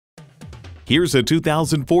Here's a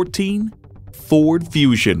 2014 Ford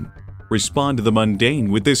Fusion. Respond to the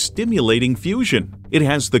mundane with this stimulating Fusion. It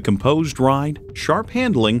has the composed ride, sharp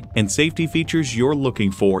handling, and safety features you're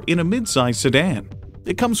looking for in a midsize sedan.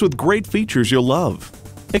 It comes with great features you'll love: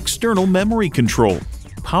 external memory control,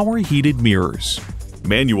 power heated mirrors,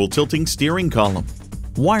 manual tilting steering column,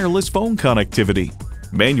 wireless phone connectivity,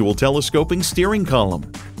 manual telescoping steering column,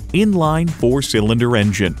 inline 4-cylinder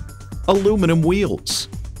engine, aluminum wheels,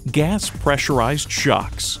 gas pressurized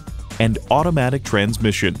shocks, and automatic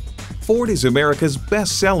transmission. Ford is America's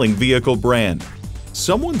best-selling vehicle brand.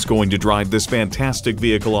 Someone's going to drive this fantastic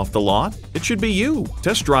vehicle off the lot. It should be you.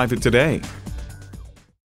 Test drive it today.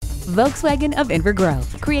 Volkswagen of Inver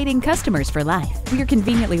Grove, creating customers for life. We are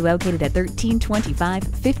conveniently located at 1325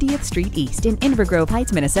 50th Street East in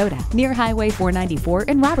Inver-Grove-Heights, Minnesota, near Highway 494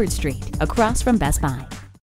 and Robert Street, across from Best Buy.